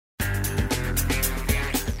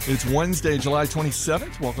It's Wednesday, July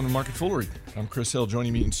 27th. Welcome to Market Foolery. I'm Chris Hill.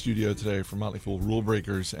 Joining me in studio today from Motley Fool, Rule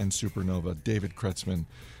Breakers, and Supernova, David Kretzmann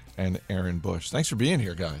and Aaron Bush. Thanks for being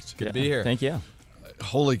here, guys. Good to be here. Thank you.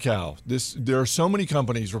 Holy cow. There are so many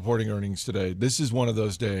companies reporting earnings today. This is one of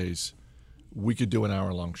those days we could do an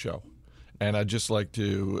hour-long show. And I'd just like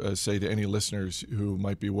to say to any listeners who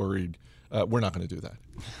might be worried, we're not going to do that.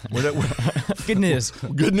 Good news.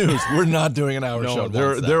 Good news. We're not doing an hour show. one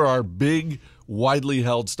wants that. There are big, widely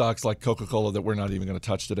held stocks like Coca-Cola that we're not even going to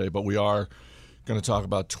touch today, but we are going to talk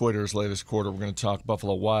about Twitter's latest quarter. We're going to talk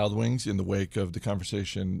Buffalo Wild Wings in the wake of the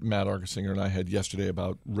conversation Matt Argersinger and I had yesterday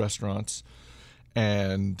about restaurants.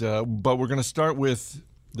 And but we're going to start with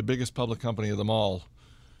the biggest public company of them all,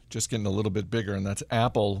 just getting a little bit bigger, and that's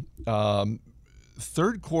Apple.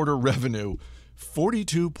 Third quarter revenue,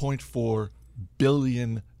 $42.4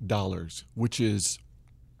 billion, which is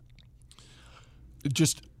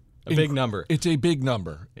just a big number. It's a big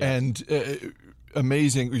number, and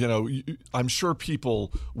amazing. You know, I'm sure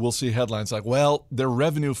people will see headlines like, well, their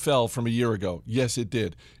revenue fell from a year ago. Yes, it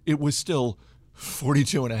did. It was still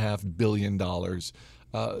 $42.5 billion.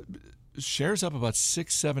 Shares up about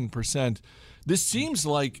 6-7%. This seems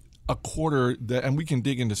like a quarter that, and we can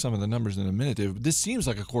dig into some of the numbers in a minute, Dave, but this seems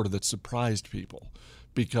like a quarter that surprised people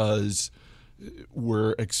because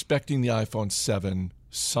we're expecting the iPhone 7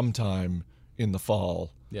 sometime in the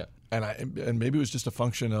fall. Yeah. And maybe it was just a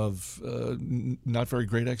function of not very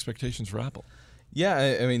great expectations for Apple.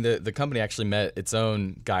 Yeah, I mean, the company actually met its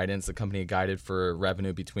own guidance. The company guided for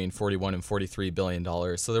revenue between $41 and $43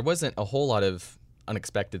 billion. So there wasn't a whole lot of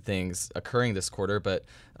unexpected things occurring this quarter, but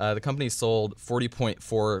the company sold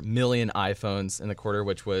 40.4 million iPhones in the quarter,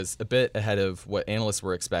 which was a bit ahead of what analysts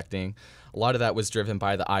were expecting. A lot of that was driven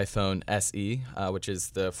by the iPhone SE, which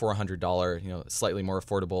is the $400, slightly more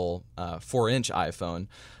affordable 4-inch iPhone.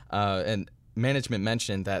 And management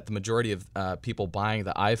mentioned that the majority of people buying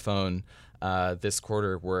the iPhone this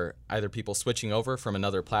quarter were either people switching over from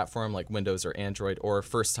another platform like Windows or Android, or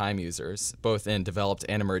first-time users, both in developed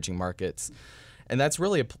and emerging markets. And that's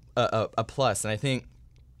really a plus. And I think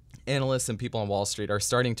analysts and people on Wall Street are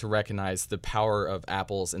starting to recognize the power of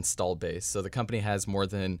Apple's installed base. So the company has more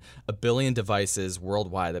than 1 billion devices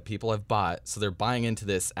worldwide that people have bought. So they're buying into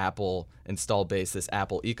this Apple installed base, this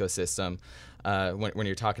Apple ecosystem. When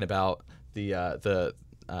you're talking about the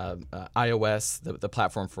iOS, the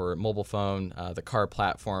platform for mobile phone, the car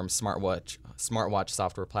platform, smartwatch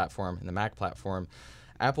software platform, and the Mac platform,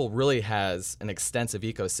 Apple really has an extensive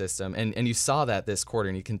ecosystem, and you saw that this quarter,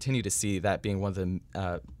 and you continue to see that being one of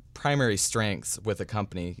the primary strengths with the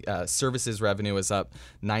company. Services revenue is up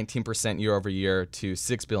 19% year over year to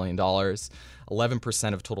 $6 billion,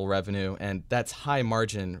 11% of total revenue, and that's high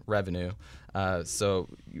margin revenue. So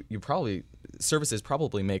services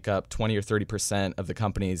probably make up 20 or 30% of the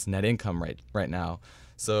company's net income right now.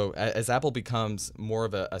 So as Apple becomes more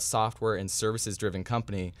of a software and services driven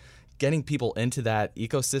company, getting people into that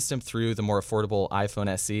ecosystem through the more affordable iPhone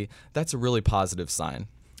SE, that's a really positive sign.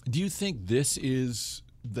 Do you think this is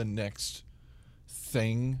the next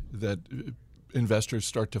thing that investors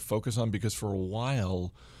start to focus on? Because for a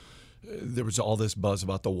while, there was all this buzz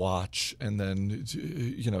about the watch, and then,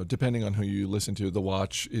 depending on who you listen to, the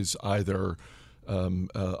watch is either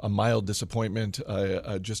a mild disappointment,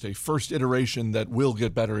 just a first iteration that will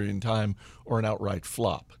get better in time, or an outright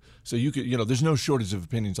flop. So you could, there's no shortage of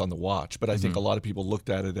opinions on the watch, but I think a lot of people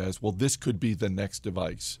looked at it as, well, this could be the next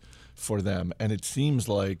device for them. And it seems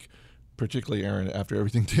like, particularly Aaron, after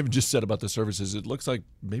everything David just said about the services, it looks like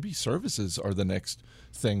maybe services are the next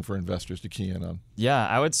thing for investors to key in on. Yeah,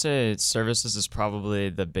 I would say services is probably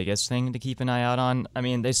the biggest thing to keep an eye out on. I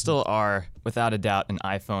mean, they still are, without a doubt, an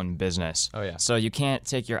iPhone business. Oh, yeah. So you can't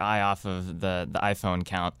take your eye off of the iPhone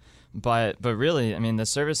count. But really, I mean, the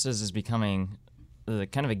services is becoming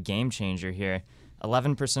kind of a game changer here.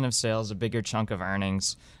 11% of sales, a bigger chunk of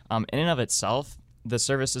earnings. In and of itself, the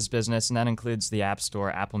services business, and that includes the App Store,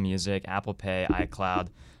 Apple Music, Apple Pay, iCloud,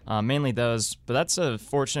 mainly those. But that's a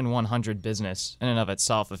Fortune 100 business in and of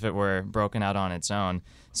itself if it were broken out on its own.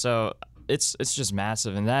 So it's just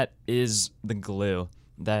massive, and that is the glue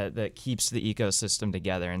that keeps the ecosystem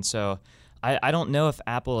together. And so I don't know if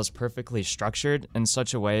Apple is perfectly structured in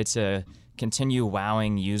such a way to continue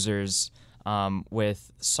wowing users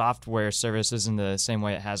with software services in the same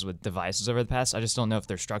way it has with devices over the past. I just don't know if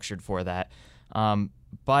they're structured for that.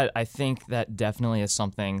 But I think that definitely is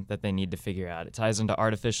something that they need to figure out. It ties into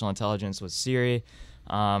artificial intelligence with Siri,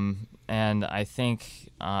 and I think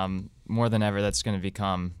more than ever that's going to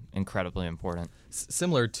become incredibly important.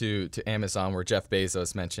 Similar to Amazon, where Jeff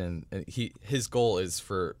Bezos mentioned his goal is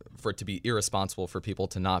for it to be irresponsible for people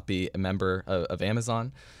to not be a member of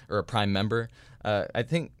Amazon or a Prime member. I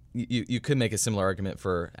think you could make a similar argument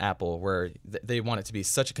for Apple, where they want it to be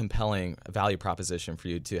such a compelling value proposition for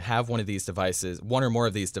you to have one or more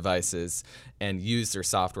of these devices, and use their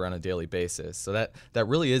software on a daily basis. So that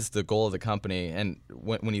really is the goal of the company. And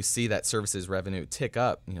when you see that services revenue tick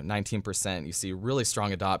up, 19%, you see really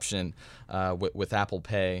strong adoption with Apple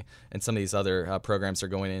Pay, and some of these other programs are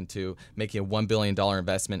going into making a $1 billion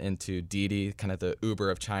investment into Didi, kind of the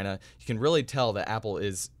Uber of China. You can really tell that Apple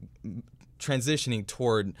is transitioning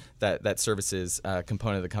toward that services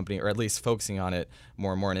component of the company, or at least focusing on it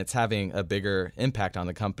more and more, and it's having a bigger impact on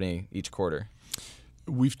the company each quarter.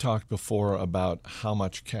 We've talked before about how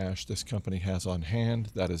much cash this company has on hand.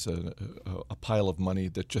 That is a pile of money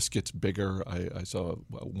that just gets bigger. I saw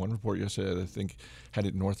one report yesterday that I think had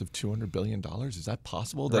it north of $200 billion. Is that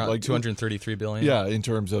possible? Around that, $233 billion? Yeah, in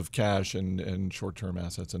terms of cash and short-term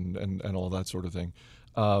assets and all that sort of thing.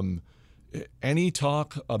 Any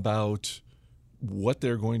talk about what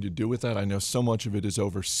they're going to do with that? I know so much of it is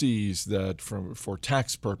overseas that for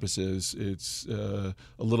tax purposes, it's a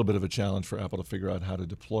little bit of a challenge for Apple to figure out how to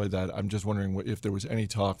deploy that. I'm just wondering if there was any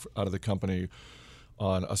talk out of the company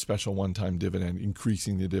on a special one-time dividend,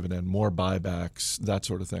 increasing the dividend, more buybacks, that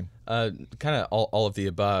sort of thing. Kind of all of the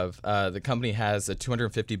above. The company has a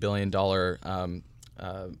 $250 billion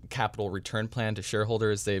capital return plan to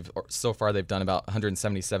shareholders. So far they've done about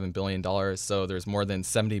 $177 billion. So there's more than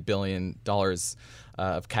 $70 billion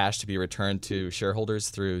of cash to be returned to shareholders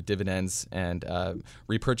through dividends and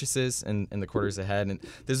repurchases in the quarters ahead. And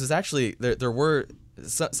this is actually there were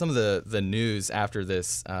some of the news after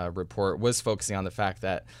this report was focusing on the fact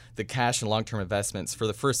that the cash and long-term investments, for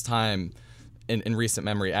the first time in recent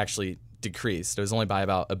memory, actually decreased. It was only by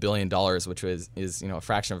about $1 billion, which is a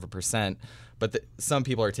fraction of a percent. But some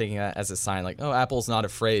people are taking that as a sign, like, oh, Apple's not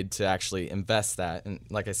afraid to actually invest that. And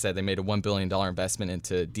like I said, they made a $1 billion investment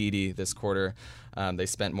into Didi this quarter. They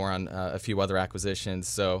spent more on a few other acquisitions.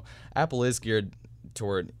 So Apple is geared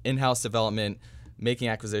toward in-house development, making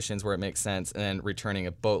acquisitions where it makes sense, and then returning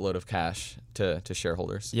a boatload of cash to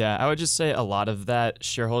shareholders. Yeah, I would just say a lot of that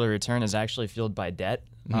shareholder return is actually fueled by debt.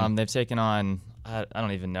 Mm-hmm. They've taken on, I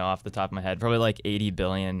don't even know off the top of my head, probably like $80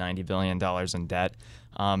 billion, $90 billion in debt.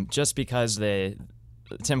 Just because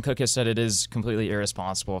Tim Cook has said it is completely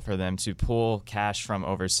irresponsible for them to pull cash from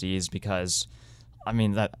overseas, because, I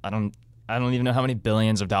mean, that I don't even know how many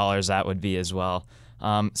billions of dollars that would be as well.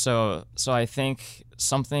 So I think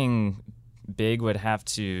something big would have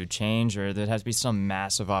to change, or there has to be some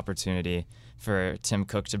massive opportunity for Tim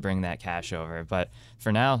Cook to bring that cash over. But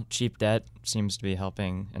for now, cheap debt seems to be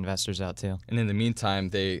helping investors out too. And in the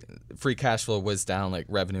meantime, free cash flow was down like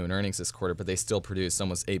revenue and earnings this quarter, but they still produced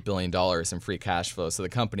almost $8 billion in free cash flow. So the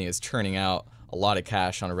company is churning out a lot of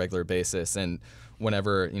cash on a regular basis. And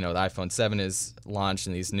whenever the iPhone 7 is launched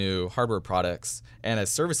and these new hardware products, and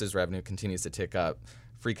as services revenue continues to tick up,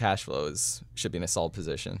 free cash flow should be in a solid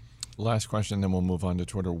position. Last question, then we'll move on to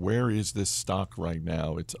Twitter. Where is this stock right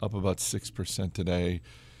now? It's up about 6% today.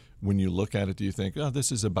 When you look at it, do you think, oh,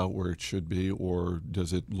 this is about where it should be, or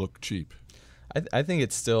does it look cheap? I think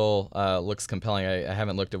it still looks compelling. I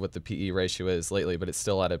haven't looked at what the PE ratio is lately, but it's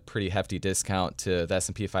still at a pretty hefty discount to the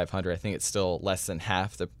S&P 500. I think it's still less than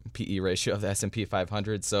half the PE ratio of the S&P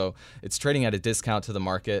 500. So it's trading at a discount to the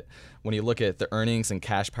market. When you look at the earnings and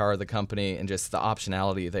cash power of the company and just the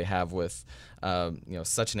optionality they have with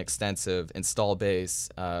such an extensive install base,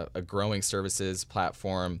 a growing services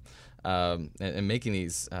platform, and making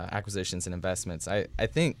these acquisitions and investments, I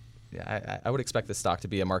think I would expect the stock to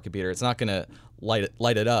be a market beater. It's not going to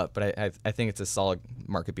light it up, but I think it's a solid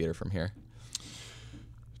market beater from here.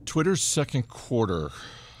 Twitter's second quarter.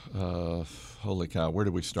 Holy cow, where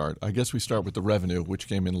do we start? I guess we start with the revenue, which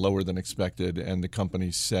came in lower than expected, and the company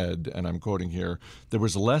said, and I'm quoting here, there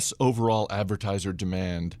was less overall advertiser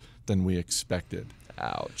demand than we expected.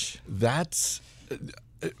 Ouch. That's...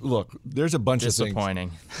 Look, there's a bunch of things.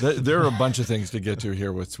 Disappointing. There are a bunch of things to get to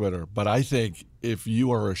here with Twitter, but I think if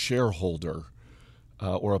you are a shareholder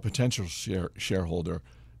or a potential shareholder,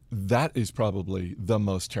 that is probably the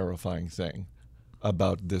most terrifying thing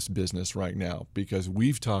about this business right now, because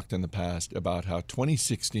we've talked in the past about how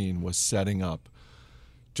 2016 was setting up,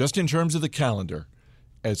 just in terms of the calendar,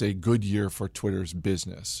 as a good year for Twitter's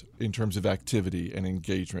business in terms of activity and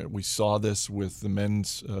engagement. We saw this with the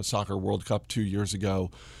Men's Soccer World Cup 2 years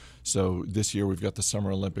ago. So this year we've got the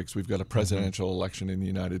Summer Olympics. We've got a presidential election in the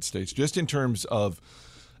United States. Just in terms of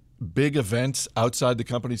big events outside the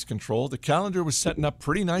company's control, the calendar was setting up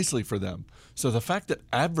pretty nicely for them. So the fact that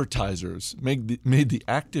advertisers made the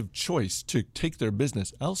active choice to take their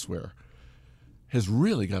business elsewhere has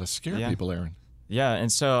really got to scare people, Aaron. Yeah,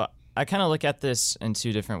 and so I kind of look at this in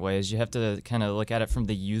two different ways. You have to kind of look at it from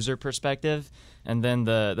the user perspective and then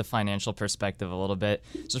the financial perspective a little bit.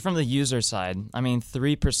 So from the user side, I mean,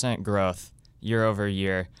 3% growth year over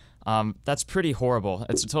year. That's pretty horrible.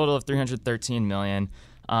 It's a total of 313 million.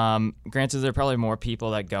 Granted, there are probably more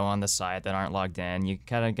people that go on the site that aren't logged in. You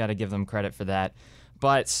kind of got to give them credit for that.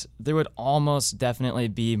 But there would almost definitely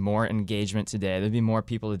be more engagement today. There'd be more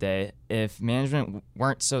people today if management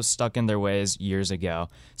weren't so stuck in their ways years ago.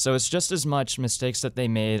 So it's just as much mistakes that they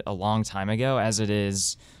made a long time ago as it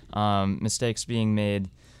is mistakes being made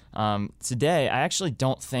today. I actually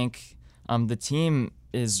don't think the team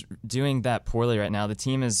is doing that poorly right now. The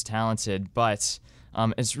team is talented, but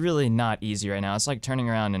it's really not easy right now. It's like turning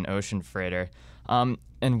around an ocean freighter.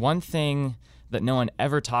 And one thing that no one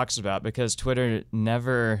ever talks about, because Twitter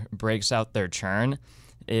never breaks out their churn,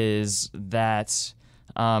 is that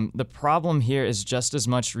the problem here is just as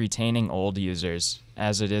much retaining old users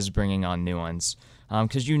as it is bringing on new ones.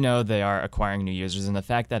 Because they are acquiring new users, and the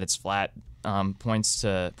fact that it's flat points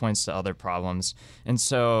to other problems. And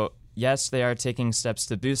so, yes, they are taking steps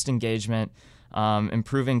to boost engagement,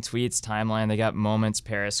 improving tweets, timeline. They got Moments,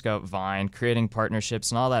 Periscope, Vine, creating partnerships,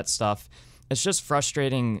 and all that stuff. It's just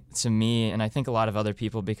frustrating to me, and I think a lot of other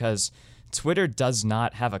people, because Twitter does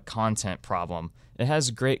not have a content problem. It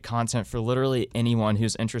has great content for literally anyone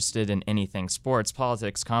who's interested in anything: sports,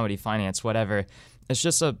 politics, comedy, finance, whatever. It's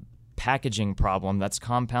just a packaging problem that's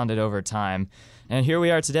compounded over time. And here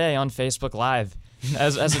we are today on Facebook Live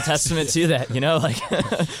as a testament to that.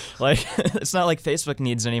 Like it's not like Facebook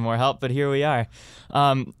needs any more help, but here we are.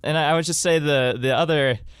 And I would just say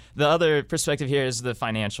the other perspective here is the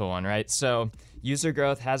financial one, right? So user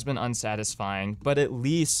growth has been unsatisfying, but at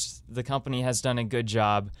least the company has done a good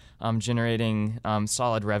job generating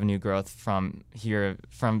solid revenue growth from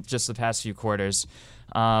just the past few quarters.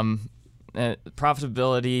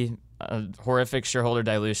 Profitability, horrific shareholder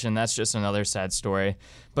dilution, that's just another sad story.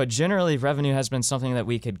 But generally, revenue has been something that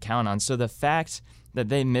we could count on. So the fact that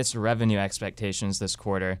they missed revenue expectations this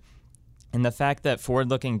quarter, and the fact that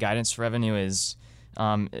forward-looking guidance for revenue is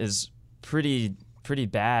pretty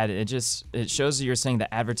bad. It shows that you're saying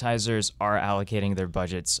that advertisers are allocating their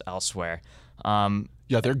budgets elsewhere.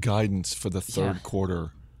 Their guidance for the third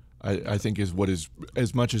quarter, I think, is what is,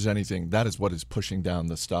 as much as anything, that is what is pushing down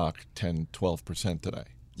the stock 10, 12% today.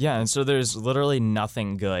 Yeah, and so there's literally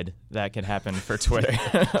nothing good that could happen for Twitter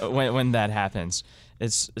when that happens.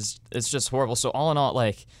 It's just horrible. So all in all,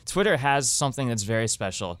 like, Twitter has something that's very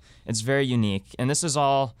special. It's very unique, and this is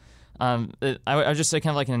all. I would just say,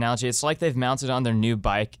 kind of like an analogy, it's like they've mounted on their new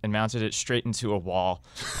bike and mounted it straight into a wall,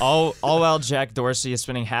 all while Jack Dorsey is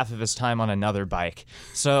spending half of his time on another bike.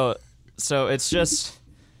 So it's just,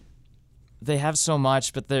 they have so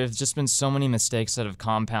much, but there's just been so many mistakes that have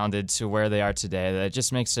compounded to where they are today that it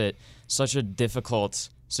just makes it such a difficult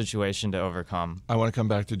situation to overcome. I want to come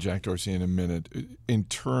back to Jack Dorsey in a minute. In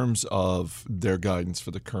terms of their guidance for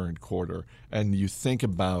the current quarter, and you think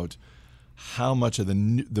about how much of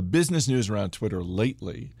the business news around Twitter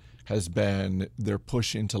lately has been their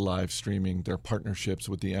push into live streaming, their partnerships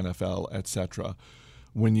with the NFL, etc.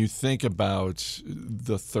 When you think about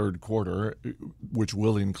the third quarter, which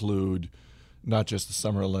will include not just the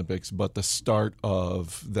Summer Olympics, but the start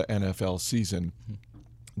of the NFL season,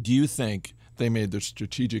 do you think they made the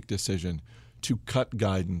strategic decision to cut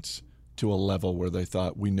guidance to a level where they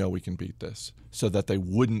thought, we know we can beat this, so that they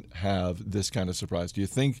wouldn't have this kind of surprise? Do you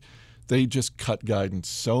think they just cut guidance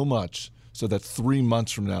so much so that 3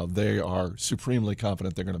 months from now they are supremely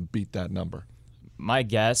confident they're going to beat that number? My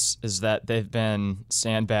guess is that they've been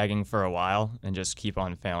sandbagging for a while and just keep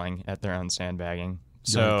on failing at their own sandbagging.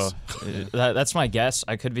 So that's my guess.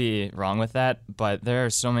 I could be wrong with that, but there are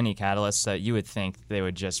so many catalysts that you would think they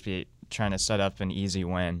would just be trying to set up an easy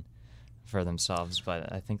win for themselves,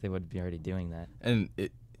 but I think they would be already doing that. And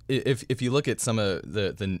if you look at some of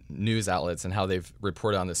the news outlets and how they've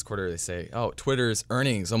reported on this quarter, they say, "Oh, Twitter's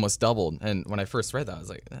earnings almost doubled." And when I first read that, I was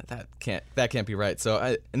like, "That can't be right."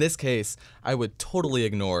 So in this case, I would totally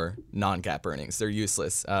ignore non-GAAP earnings. They're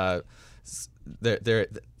useless. They're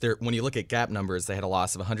when you look at GAAP numbers, they had a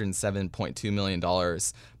loss of $107.2 million,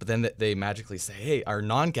 but then they magically say, "Hey, our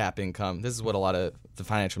non-GAAP income," this is what a lot of the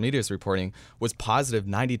financial media is reporting, was positive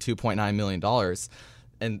 $92.9 million.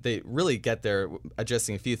 And they really get there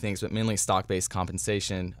adjusting a few things, but mainly stock-based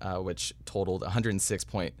compensation, which totaled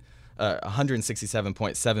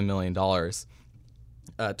 $167.7 million.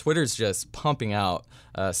 Twitter's just pumping out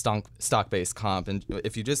stock-based comp. And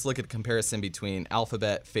if you just look at the comparison between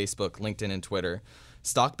Alphabet, Facebook, LinkedIn, and Twitter,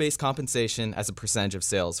 stock-based compensation as a percentage of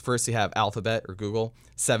sales. First, you have Alphabet or Google,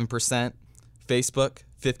 7%, Facebook,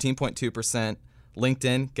 15.2%,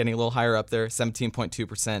 LinkedIn getting a little higher up there,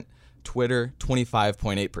 17.2%, Twitter,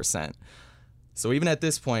 25.8%. So even at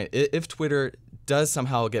this point, if Twitter does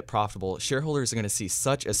somehow get profitable, shareholders are going to see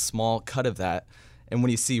such a small cut of that. And when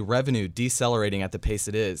you see revenue decelerating at the pace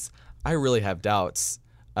it is, I really have doubts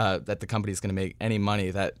that the company is going to make any money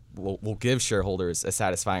that will give shareholders a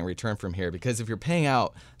satisfying return from here. Because if you're paying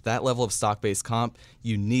out that level of stock-based comp,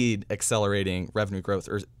 you need accelerating revenue growth,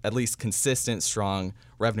 or at least consistent, strong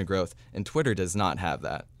revenue growth. And Twitter does not have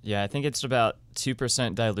that. Yeah, I think it's about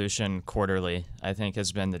 2% dilution quarterly, I think,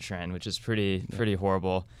 has been the trend, which is pretty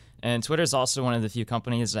horrible. And Twitter's also one of the few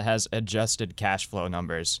companies that has adjusted cash flow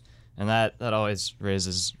numbers. And that always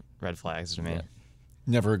raises red flags to me. Yeah.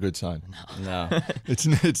 Never a good sign. No. It's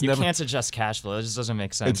You never. can't adjust cash flow. It just doesn't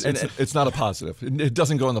make sense. It's not a positive. It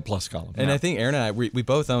doesn't go in the plus column. And I think Aaron and I, we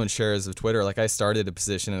both own shares of Twitter. Like, I started a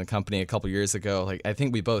position in the company a couple years ago. Like, I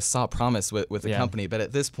think we both saw promise with the company. But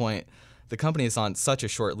at this point, the company is on such a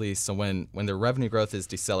short lease. So when their revenue growth is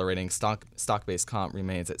decelerating, stock-based comp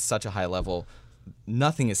remains at such a high level,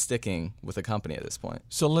 nothing is sticking with the company at this point.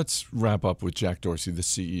 So let's wrap up with Jack Dorsey, the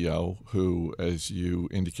CEO, who, as you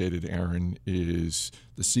indicated, Aaron, is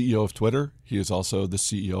the CEO of Twitter. He is also the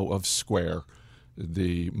CEO of Square,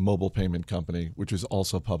 the mobile payment company, which is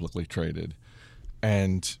also publicly traded.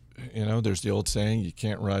 And, there's the old saying, you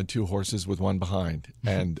can't ride two horses with one behind.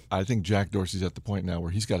 And I think Jack Dorsey's at the point now where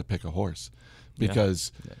he's got to pick a horse.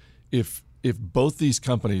 Because if both these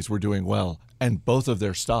companies were doing well and both of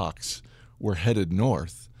their stocks were headed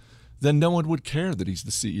north, then no one would care that he's the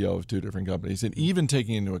CEO of two different companies. And even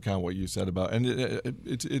taking into account what you said about, and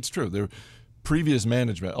it's true, there previous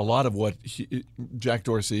management, a lot of what Jack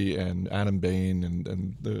Dorsey and Adam Bain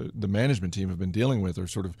and the management team have been dealing with are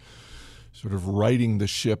sort of righting the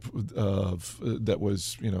ship of that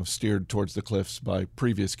was steered towards the cliffs by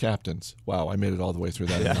previous captains. Wow, I made it all the way through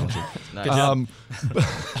that analogy. Nice.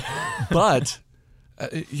 But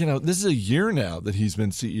this is a year now that he's been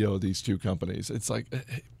CEO of these two companies. It's like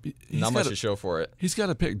Not much to show for it. He's got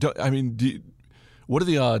to pick. What are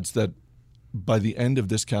the odds that by the end of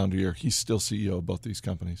this calendar year he's still CEO of both these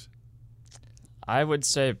companies? I would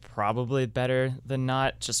say probably better than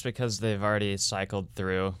not, just because they've already cycled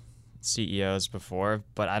through CEOs before.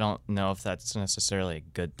 But I don't know if that's necessarily a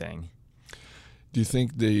good thing. Do you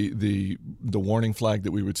think the warning flag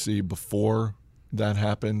that we would see before that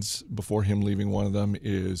happens, before him leaving one of them,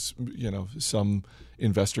 is some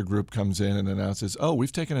investor group comes in and announces, oh,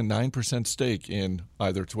 we've taken a 9% stake in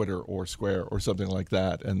either Twitter or Square or something like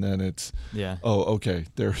that, and then it's oh, okay,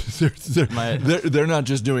 they're not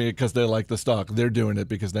just doing it because they like the stock, they're doing it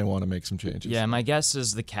because they want to make some changes. Yeah, my guess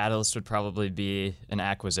is the catalyst would probably be an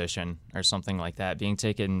acquisition or something like that, being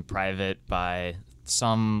taken private by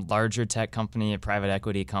some larger tech company, a private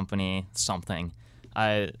equity company, something.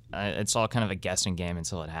 It's all kind of a guessing game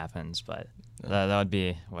until it happens, but that would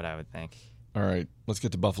be what I would think. All right, let's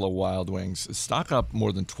get to Buffalo Wild Wings. Stock up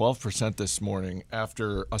more than 12% this morning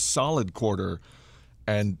after a solid quarter,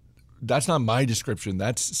 and that's not my description.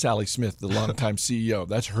 That's Sally Smith, the longtime CEO.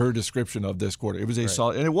 That's her description of this quarter. It was a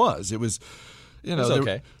solid, and it was,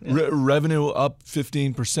 okay. Revenue up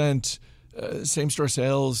 15%. Same-store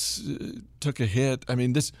sales took a hit. I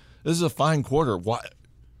mean, this is a fine quarter. Why?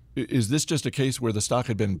 Is this just a case where the stock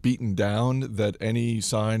had been beaten down that any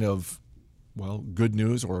sign of, good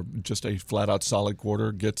news or just a flat-out solid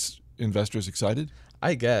quarter gets investors excited?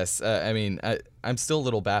 I guess. I'm still a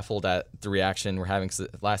little baffled at the reaction we're having.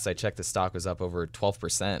 Last I checked, the stock was up over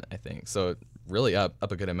 12%, I think. So really up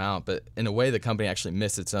a good amount. But in a way, the company actually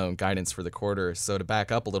missed its own guidance for the quarter. So to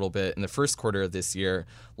back up a little bit, in the first quarter of this year,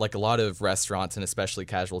 like a lot of restaurants and especially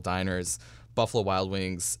casual diners, Buffalo Wild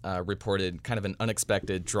Wings reported kind of an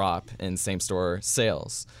unexpected drop in same-store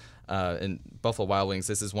sales. And Buffalo Wild Wings,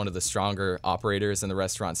 this is one of the stronger operators in the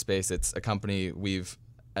restaurant space. It's a company we've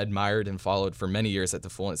admired and followed for many years at the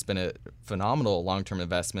Fool. It's been a phenomenal long-term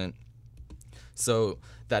investment. So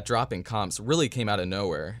that drop in comps really came out of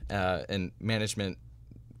nowhere, and management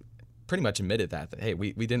pretty much admitted that hey,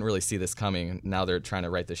 we didn't really see this coming, and now they're trying to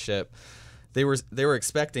right the ship. They were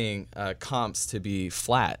expecting comps to be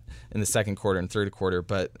flat in the second quarter and third quarter,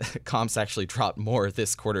 but comps actually dropped more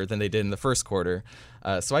this quarter than they did in the first quarter.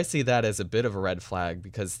 So I see that as a bit of a red flag,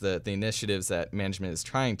 because the initiatives that management is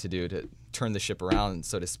trying to do to turn the ship around,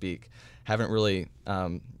 so to speak, haven't really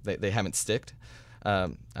they haven't stuck. They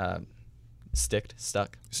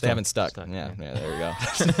haven't stuck. Yeah, there we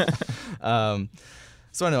go.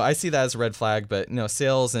 So I know I see that as a red flag, but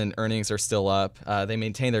sales and earnings are still up. They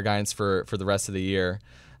maintain their guidance for the rest of the year.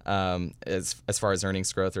 As far as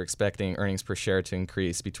earnings growth, they're expecting earnings per share to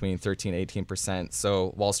increase between 13 and 18%.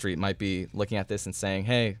 So Wall Street might be looking at this and saying,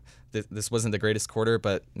 hey, this wasn't the greatest quarter,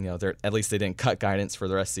 but at least they didn't cut guidance for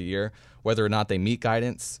the rest of the year. Whether or not they meet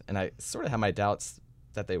guidance, and I sort of have my doubts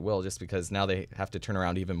that they will, just because now they have to turn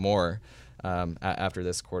around even more after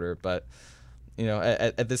this quarter. But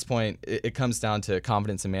at this point, it comes down to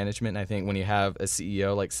confidence in management. And I think when you have a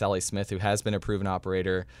CEO like Sally Smith, who has been a proven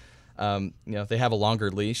operator, they have a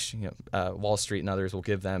longer leash. Wall Street and others will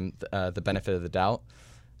give them the benefit of the doubt.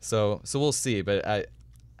 So we'll see. But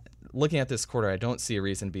looking at this quarter, I don't see a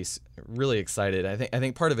reason to be really excited. I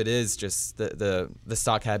think part of it is just the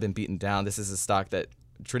stock had been beaten down. This is a stock that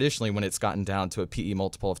traditionally, when it's gotten down to a PE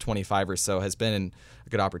multiple of 25 or so, has been a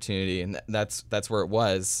good opportunity, and that's where it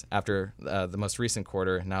was after the most recent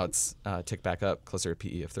quarter. Now it's ticked back up closer to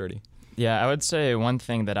PE of 30. Yeah, I would say one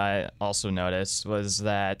thing that I also noticed was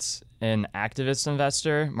that an activist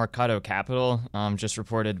investor, Mercado Capital, just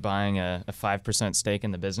reported buying a 5% stake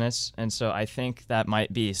in the business. And so I think that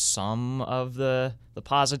might be some of the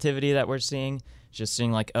positivity that we're seeing. Just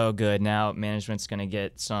seeing like, oh, good, now management's going to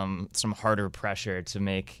get some harder pressure to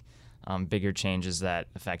make bigger changes that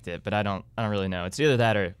affect it. But I don't really know. It's either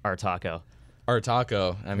that or Artaco.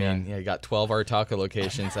 Artaco. I mean, you got 12 Artaco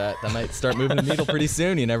locations. That might start moving the needle pretty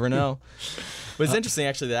soon. You never know. But it's interesting,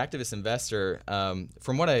 actually, the activist investor,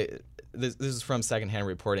 from what this is from secondhand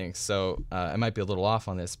reporting, so I might be a little off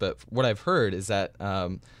on this, but what I've heard is that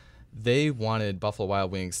they wanted Buffalo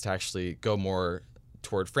Wild Wings to actually go more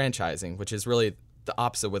toward franchising, which is really the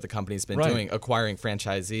opposite of what the company's been doing, acquiring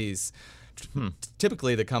franchisees.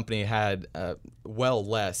 Typically, the company had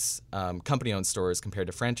less company-owned stores compared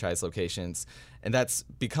to franchise locations, and that's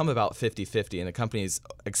become about 50-50, and the company's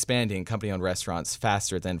expanding company-owned restaurants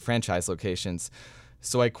faster than franchise locations.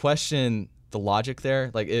 So I question the logic there.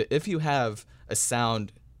 Like, if you have a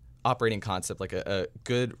sound operating concept, like a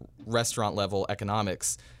good restaurant-level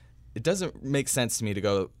economics, it doesn't make sense to me to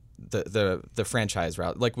go the franchise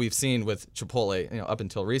route, like we've seen with Chipotle, up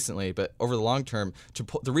until recently. But over the long term,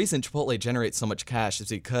 the reason Chipotle generates so much cash is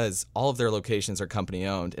because all of their locations are company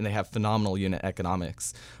owned and they have phenomenal unit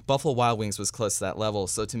economics. Buffalo Wild Wings was close to that level.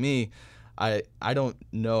 So to me, I don't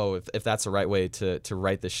know if that's the right way to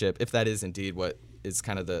right the ship, if that is indeed what is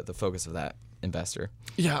kind of the focus of that investor.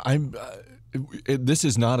 Yeah, this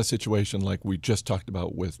is not a situation like we just talked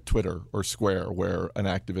about with Twitter or Square, where an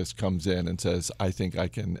activist comes in and says, I think I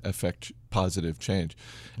can affect positive change.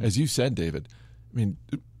 As you said, David, I mean,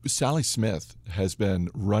 Sally Smith has been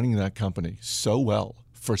running that company so well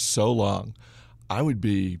for so long. I would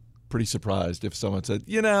be pretty surprised if someone said,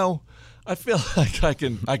 I feel like I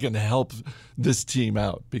can help this team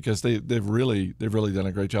out, because they've really done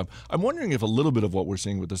a great job. I'm wondering if a little bit of what we're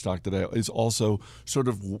seeing with the stock today is also sort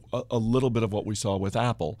of a little bit of what we saw with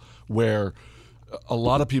Apple, where a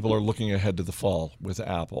lot of people are looking ahead to the fall with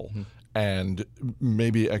Apple, and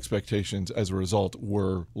maybe expectations as a result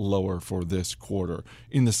were lower for this quarter.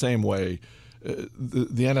 In the same way,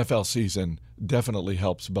 the NFL season definitely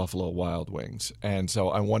helps Buffalo Wild Wings, and so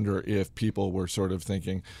I wonder if people were sort of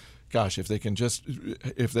thinking, gosh, if they can just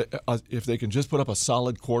put up a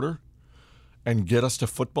solid quarter and get us to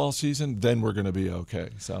football season, then we're going to be okay.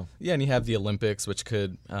 So yeah, and you have the Olympics, which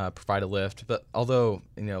could provide a lift. But although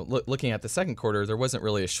looking at the second quarter, there wasn't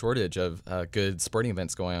really a shortage of good sporting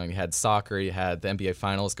events going on. You had soccer, you had the NBA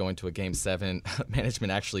Finals going to a Game 7.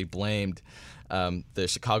 Management actually blamed the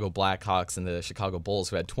Chicago Blackhawks and the Chicago Bulls,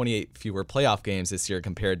 who had 28 fewer playoff games this year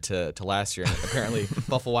compared to last year. And apparently,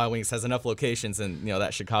 Buffalo Wild Wings has enough locations in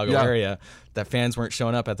that Chicago area that fans weren't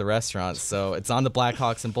showing up at the restaurants. So it's on the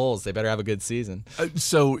Blackhawks and Bulls. They better have a good season.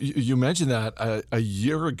 So you mentioned that a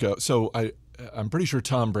year ago. So I'm pretty sure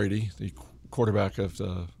Tom Brady, the quarterback of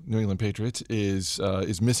the New England Patriots,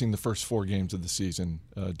 is missing the first 4 games of the season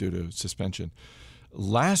due to suspension.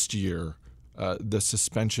 Last year, the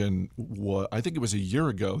suspension was, I think it was a year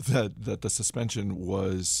ago that the suspension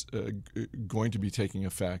was going to be taking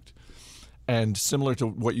effect. And similar to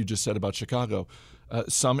what you just said about Chicago,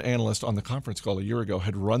 some analyst on the conference call a year ago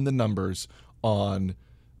had run the numbers on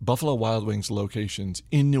Buffalo Wild Wings locations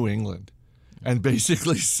in New England and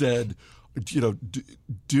basically said,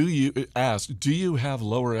 do you have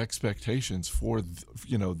lower expectations for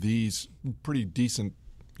these pretty decent,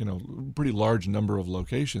 pretty large number of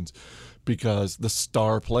locations, because the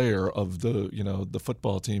star player of the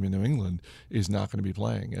football team in New England is not going to be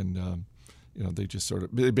playing, and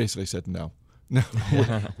they basically said no. No,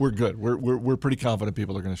 we're good. We're pretty confident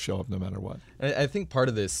people are going to show up no matter what. I think part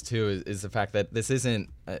of this too is the fact that this isn't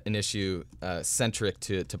an issue centric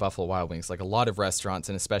to Buffalo Wild Wings. Like a lot of restaurants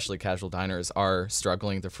and especially casual diners are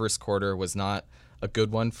struggling. The first quarter was not a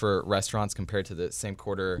good one for restaurants compared to the same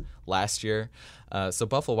quarter last year. So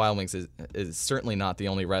Buffalo Wild Wings is certainly not the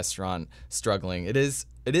only restaurant struggling. It is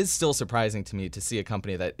still surprising to me to see a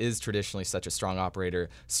company that is traditionally such a strong operator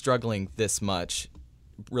struggling this much,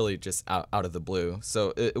 really just out of the blue.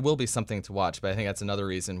 So it will be something to watch, but I think that's another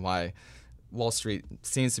reason why Wall Street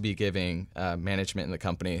seems to be giving management in the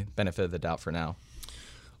company benefit of the doubt for now.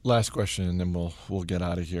 Last question, and then we'll get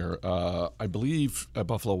out of here. I believe at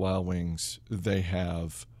Buffalo Wild Wings they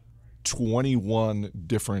have 21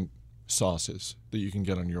 different sauces that you can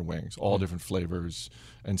get on your wings, all different flavors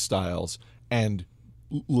and styles and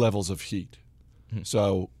levels of heat.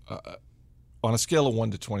 So on a scale of 1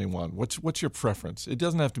 to 21, what's your preference? It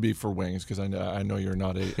doesn't have to be for wings because I know you're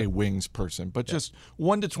not a wings person, but just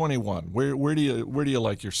 1 to 21. Where do you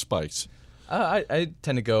like your spice? I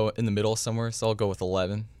tend to go in the middle somewhere, so I'll go with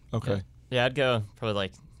 11. Okay. Yeah, I'd go probably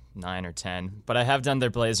like 9 or 10. But I have done their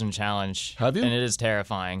Blazing Challenge. Have you? And it is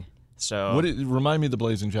terrifying. So remind me of the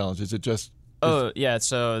Blazing Challenge. Is it just? Yeah.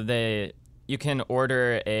 So you can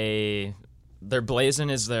order their Blazing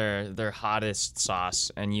is their hottest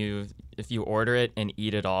sauce, and if you order it and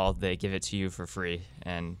eat it all, they give it to you for free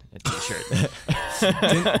and a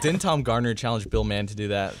T-shirt. Didn't Tom Garner challenge Bill Mann to do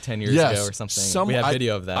that 10 years ago or something? We have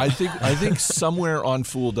video of that. I think somewhere on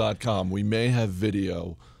Fool.com we may have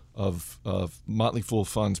video of Motley Fool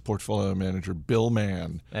Funds portfolio manager Bill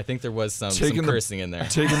Mann. I think there was some cursing in there.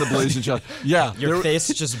 Taking the Blazing Challenge. Yeah. Your face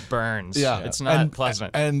just burns. Yeah. It's not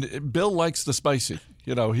pleasant. And Bill likes the spicy.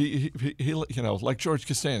 You know, he like George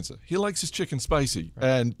Costanza. He likes his chicken spicy.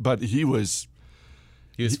 Right. But he was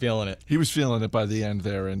feeling it. He was feeling it by the end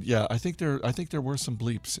there, and yeah, I think there were some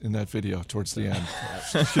bleeps in that video towards the end,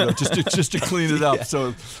 just to clean it up,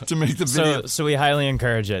 so to make the video. So we highly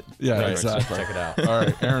encourage it. Yeah, exactly. Check it out. All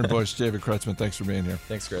right, Aaron Bush, David Kretzmann, thanks for being here.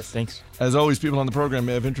 Thanks, Chris. Thanks. As always, people on the program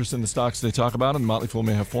may have interest in the stocks they talk about, and Motley Fool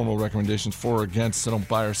may have formal recommendations for or against, so don't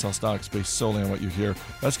buy or sell stocks based solely on what you hear.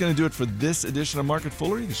 That's going to do it for this edition of Market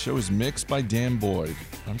Foolery. The show is mixed by Dan Boyd.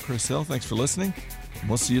 I'm Chris Hill. Thanks for listening, and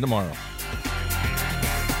we'll see you tomorrow.